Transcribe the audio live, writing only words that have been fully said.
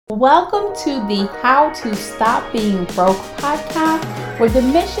Welcome to the How to Stop Being Broke podcast, where the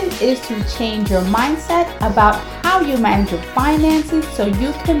mission is to change your mindset about how you manage your finances so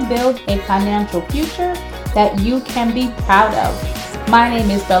you can build a financial future that you can be proud of. My name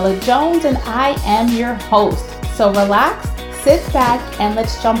is Bella Jones and I am your host. So relax, sit back, and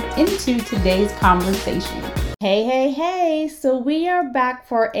let's jump into today's conversation. Hey. So we are back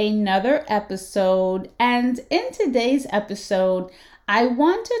for another episode, and in today's episode, I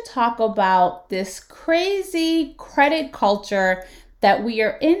want to talk about this crazy credit culture that we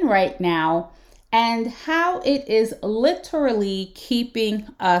are in right now and how it is literally keeping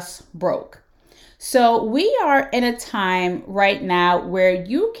us broke. So we are in a time right now where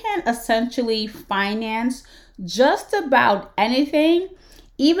you can essentially finance just about anything,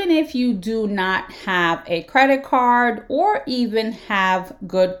 even if you do not have a credit card or even have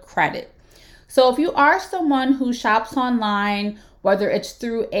good credit. So if you are someone who shops online, whether it's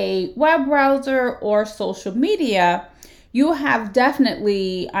through a web browser or social media, you have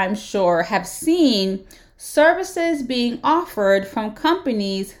definitely, I'm sure, have seen services being offered from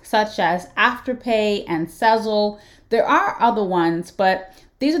companies such as Afterpay and Sezzle. There are other ones, but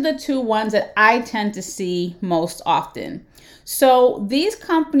these are the two ones that I tend to see most often. So these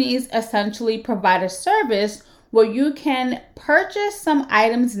companies essentially provide a service where you can purchase some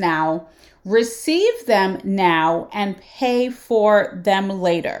items now, receive them now, and pay for them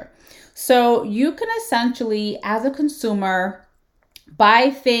later. So you can essentially, as a consumer, buy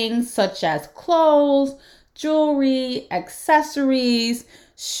things such as clothes, jewelry, accessories,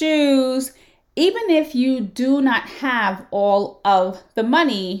 shoes, even if you do not have all of the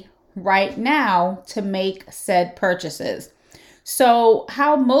money right now to make said purchases. So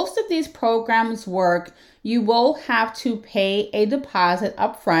how most of these programs work, you will have to pay a deposit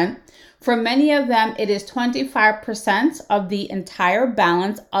up front. For many of them, it is 25% of the entire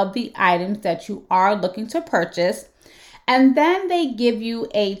balance of the items that you are looking to purchase. And then they give you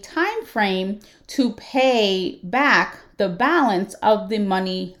a time frame to pay back the balance of the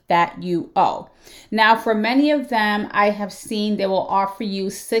money that you owe. Now, for many of them, I have seen they will offer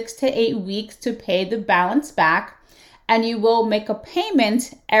you 6 to 8 weeks to pay the balance back, and you will make a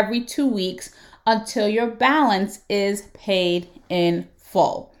payment every 2 weeks until your balance is paid in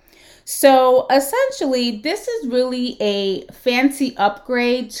full. So essentially, this is really a fancy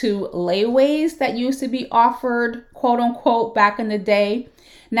upgrade to layaways that used to be offered, quote unquote, back in the day.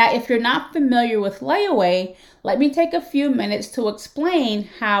 Now, if you're not familiar with layaway, let me take a few minutes to explain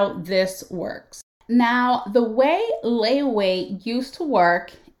how this works. Now, the way layaway used to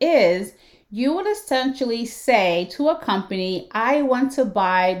work is you would essentially say to a company, I want to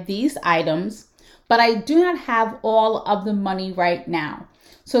buy these items, but I do not have all of the money right now.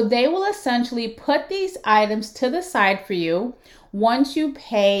 So they will essentially put these items to the side for you once you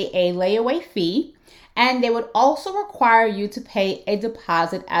pay a layaway fee, and they would also require you to pay a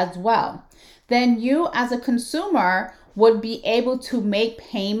deposit as well. Then you as a consumer would be able to make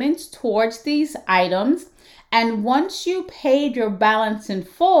payments towards these items. And once you paid your balance in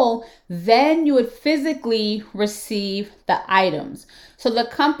full, then you would physically receive the items. So the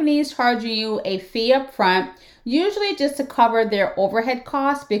company is charging you a fee up front, usually just to cover their overhead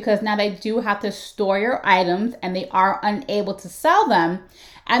costs, because now they do have to store your items and they are unable to sell them.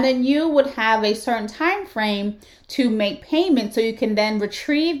 And then you would have a certain time frame to make payment so you can then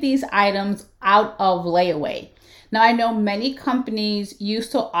retrieve these items out of layaway. Now, I know many companies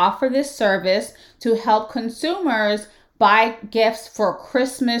used to offer this service to help consumers buy gifts for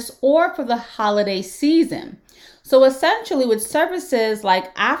Christmas or for the holiday season. So essentially with services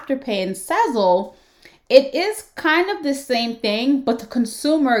like Afterpay and Sezzle, it is kind of the same thing, but the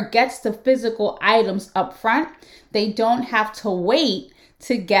consumer gets the physical items up front. They don't have to wait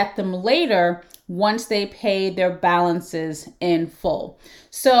to get them later once they pay their balances in full.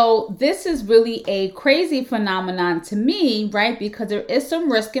 So this is really a crazy phenomenon to me, right? Because there is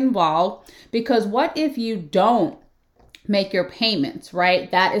some risk involved, because what if you don't make your payments, right?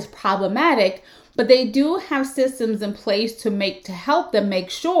 That is problematic, but they do have systems in place to help them make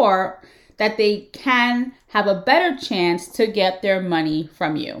sure that they can have a better chance to get their money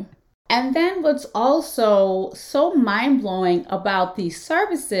from you. And then what's also so mind-blowing about these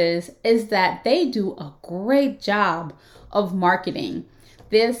services is that they do a great job of marketing.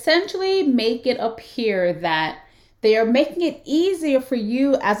 They essentially make it appear that they are making it easier for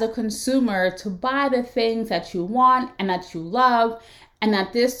you as a consumer to buy the things that you want and that you love, and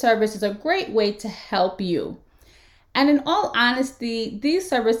that this service is a great way to help you. And in all honesty, these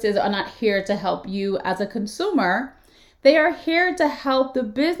services are not here to help you as a consumer. They are here to help the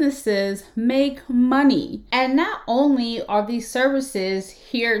businesses make money. And not only are these services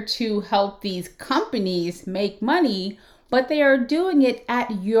here to help these companies make money, but they are doing it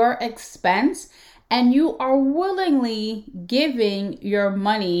at your expense, and you are willingly giving your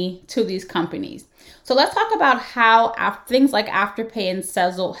money to these companies. So let's talk about how things like Afterpay and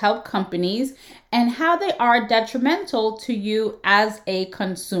Sezzle help companies and how they are detrimental to you as a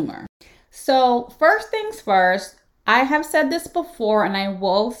consumer. So first things first, I have said this before and I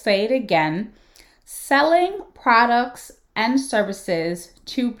will say it again. Selling products and services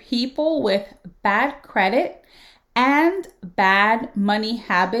to people with bad credit and bad money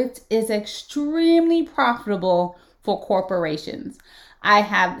habits is extremely profitable for corporations. I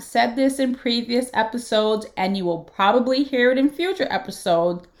have said this in previous episodes and you will probably hear it in future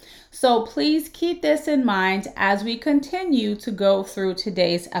episodes. So please keep this in mind as we continue to go through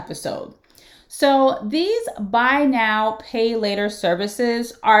today's episode. So these buy now, pay later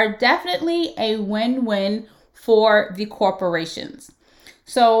services are definitely a win-win for the corporations.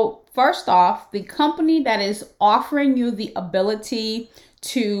 So first off, the company that is offering you the ability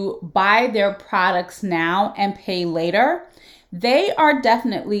to buy their products now and pay later, they are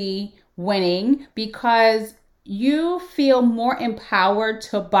definitely winning because you feel more empowered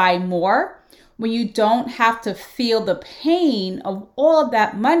to buy more when you don't have to feel the pain of all of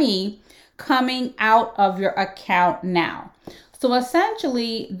that money coming out of your account now. So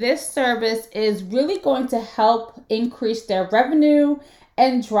essentially, this service is really going to help increase their revenue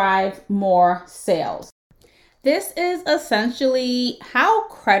and drive more sales. This is essentially how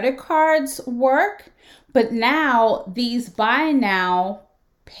credit cards work, but now these buy now,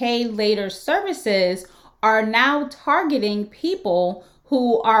 pay later services are now targeting people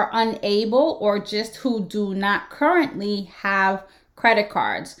who are unable or just who do not currently have credit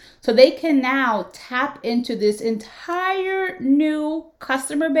cards. So they can now tap into this entire new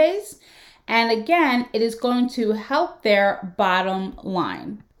customer base. And again, it is going to help their bottom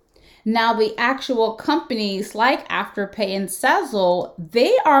line. Now, the actual companies like Afterpay and Sezzle,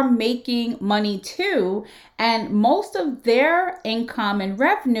 they are making money too. And most of their income and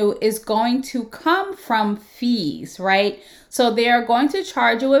revenue is going to come from fees, right? So they are going to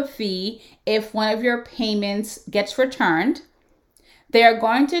charge you a fee if one of your payments gets returned. They are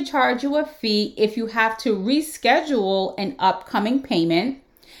going to charge you a fee if you have to reschedule an upcoming payment.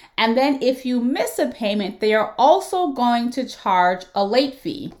 And then if you miss a payment, they are also going to charge a late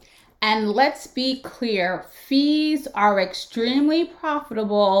fee. And let's be clear, fees are extremely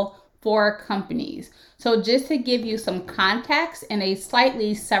profitable for companies. So just to give you some context in a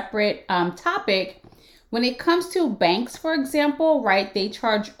slightly separate topic, when it comes to banks, for example, right, they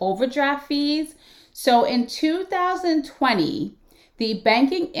charge overdraft fees. So in 2020, the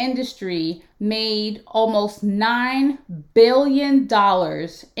banking industry made almost $9 billion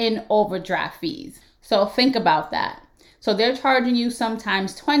in overdraft fees. So think about that. So they're charging you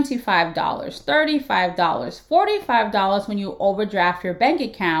sometimes $25, $35, $45 when you overdraft your bank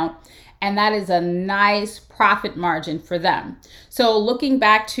account. And that is a nice profit margin for them. So looking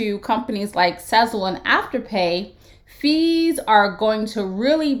back to companies like Sezzle and Afterpay, fees are going to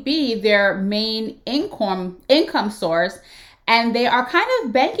really be their main income source. And they are kind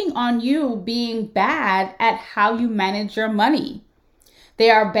of banking on you being bad at how you manage your money. They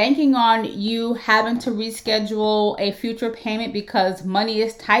are banking on you having to reschedule a future payment because money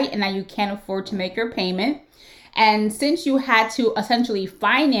is tight and now you can't afford to make your payment. And since you had to essentially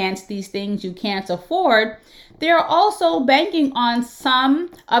finance these things you can't afford, they're also banking on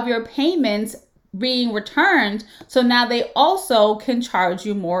some of your payments being returned. So now they also can charge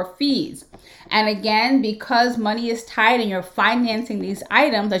you more fees. And again, because money is tight and you're financing these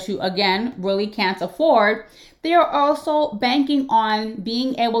items that you, again, really can't afford, they are also banking on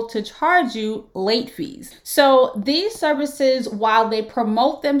being able to charge you late fees. So these services, while they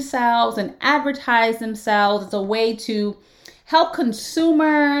promote themselves and advertise themselves as a way to help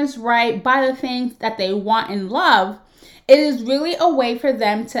consumers, right, buy the things that they want and love, it is really a way for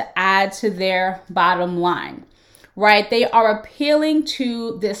them to add to their bottom line, right? They are appealing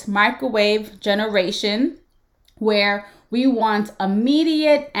to this microwave generation where we want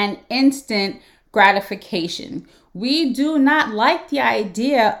immediate and instant gratification. We do not like the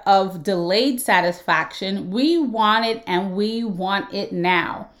idea of delayed satisfaction. We want it and we want it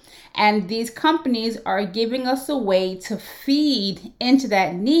now. And these companies are giving us a way to feed into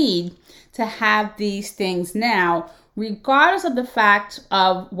that need to have these things now, regardless of the fact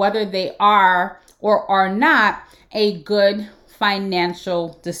of whether they are or are not a good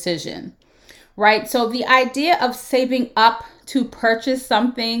financial decision, right? So the idea of saving up to purchase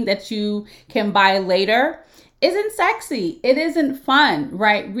something that you can buy later isn't sexy. It isn't fun,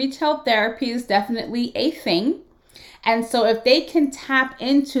 right? Retail therapy is definitely a thing. And so if they can tap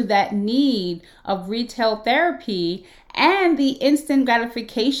into that need of retail therapy and the instant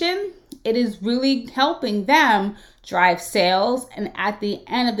gratification, it is really helping them drive sales and at the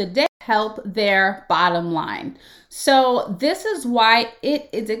end of the day, help their bottom line. So this is why it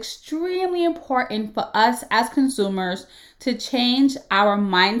is extremely important for us as consumers to change our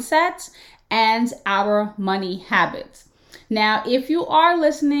mindsets and our money habits. Now, if you are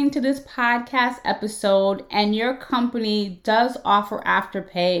listening to this podcast episode and your company does offer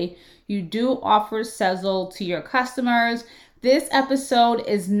Afterpay, you do offer Sezzle to your customers, this episode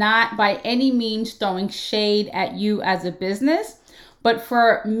is not by any means throwing shade at you as a business. But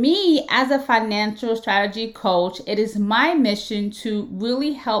for me as a financial strategy coach, it is my mission to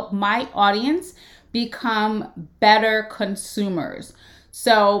really help my audience become better consumers.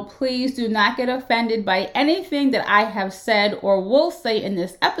 So please do not get offended by anything that I have said or will say in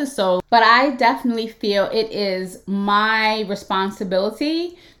this episode, but I definitely feel it is my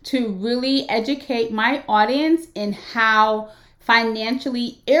responsibility to really educate my audience in how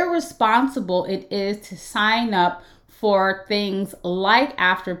financially irresponsible it is to sign up for things like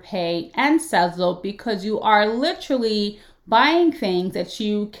Afterpay and Sezzle because you are literally buying things that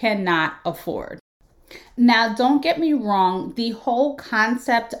you cannot afford. Now, don't get me wrong, the whole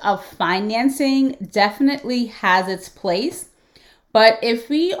concept of financing definitely has its place. But if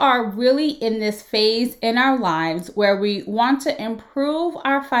we are really in this phase in our lives where we want to improve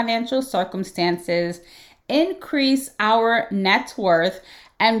our financial circumstances, increase our net worth,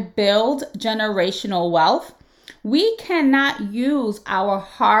 and build generational wealth, we cannot use our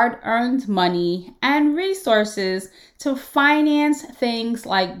hard-earned money and resources to finance things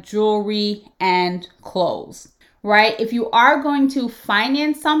like jewelry and clothes, right? If you are going to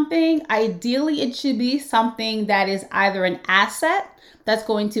finance something, ideally it should be something that is either an asset that's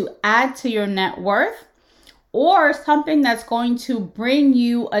going to add to your net worth or something that's going to bring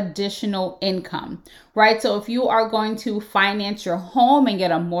you additional income, right? So if you are going to finance your home and get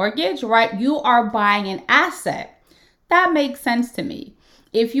a mortgage, right, you are buying an asset. That makes sense to me.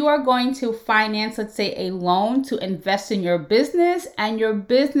 If you are going to finance, let's say, a loan to invest in your business and your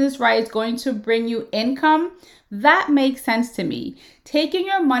business, right, is going to bring you income, that makes sense to me. Taking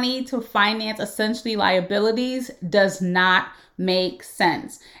your money to finance essentially liabilities does not make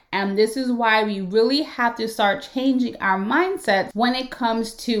sense. And this is why we really have to start changing our mindset when it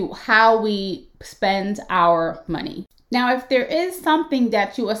comes to how we spend our money. Now, if there is something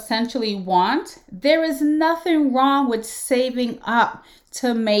that you essentially want, there is nothing wrong with saving up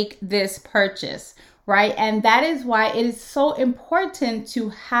to make this purchase, right? And that is why it is so important to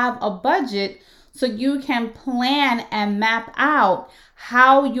have a budget so you can plan and map out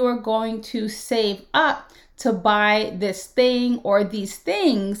how you're going to save up to buy this thing or these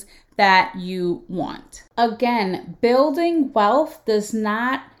things that you want. Again, building wealth does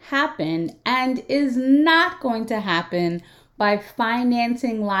not happen and is not going to happen by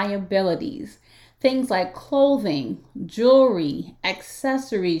financing liabilities. Things like clothing, jewelry,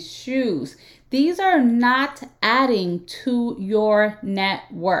 accessories, shoes. These are not adding to your net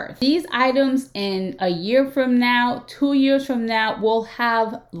worth. These items in a year from now, 2 years from now, will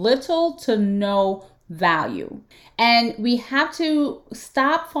have little to no value. And we have to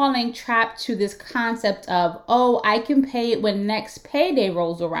stop falling trapped to this concept of, oh, I can pay it when next payday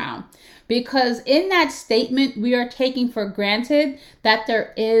rolls around. Because in that statement, we are taking for granted that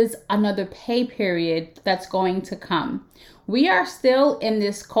there is another pay period that's going to come. We are still in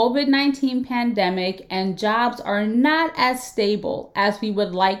this COVID-19 pandemic and jobs are not as stable as we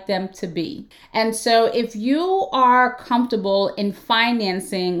would like them to be. And so if you are comfortable in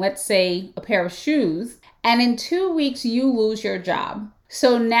financing, let's say, a pair of shoes, and in 2 weeks you lose your job.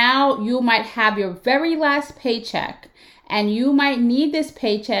 So now you might have your very last paycheck and you might need this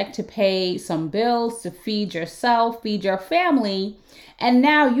paycheck to pay some bills, to feed yourself, feed your family. And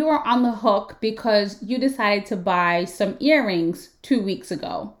now you are on the hook because you decided to buy some earrings 2 weeks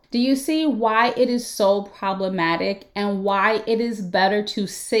ago. Do you see why it is so problematic and why it is better to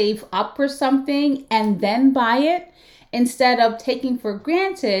save up for something and then buy it instead of taking for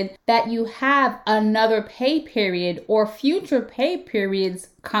granted that you have another pay period or future pay periods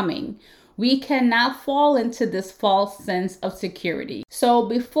coming? We cannot fall into this false sense of security. So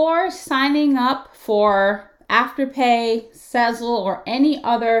before signing up for Afterpay, Sezzle, or any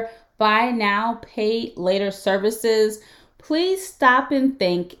other buy now, pay later services, please stop and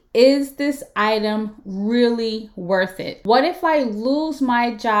think, is this item really worth it? What if I lose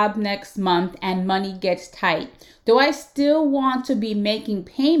my job next month and money gets tight? Do I still want to be making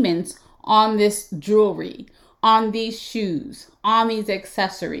payments on this jewelry? on these shoes, on these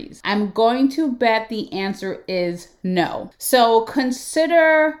accessories? I'm going to bet the answer is no. So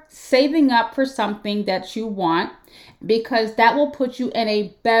consider saving up for something that you want, because that will put you in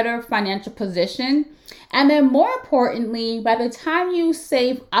a better financial position. And then more importantly, by the time you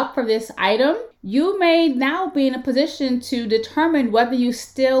save up for this item, you may now be in a position to determine whether you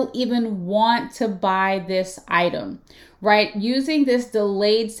still even want to buy this item, right? Using this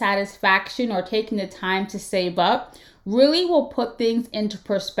delayed satisfaction or taking the time to save up really will put things into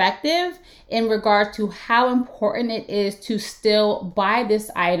perspective in regard to how important it is to still buy this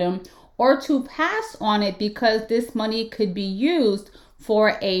item or to pass on it, because this money could be used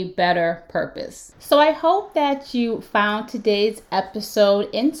for a better purpose. So I hope that you found today's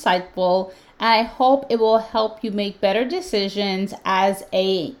episode insightful, and I hope it will help you make better decisions as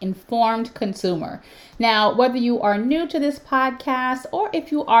an informed consumer. Now, whether you are new to this podcast or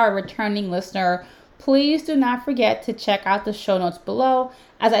if you are a returning listener, please do not forget to check out the show notes below,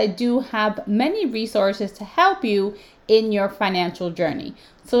 as I do have many resources to help you in your financial journey.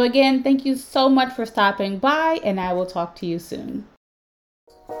 So again, thank you so much for stopping by, and I will talk to you soon.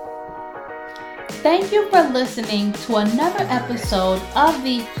 Thank you for listening to another episode of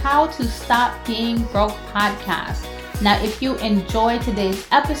the How to Stop Being Broke podcast. Now, if you enjoyed today's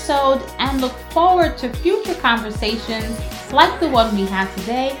episode and look forward to future conversations like the one we had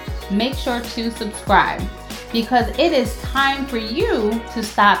today, make sure to subscribe, because it is time for you to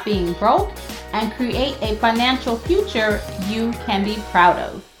stop being broke and create a financial future you can be proud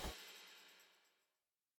of.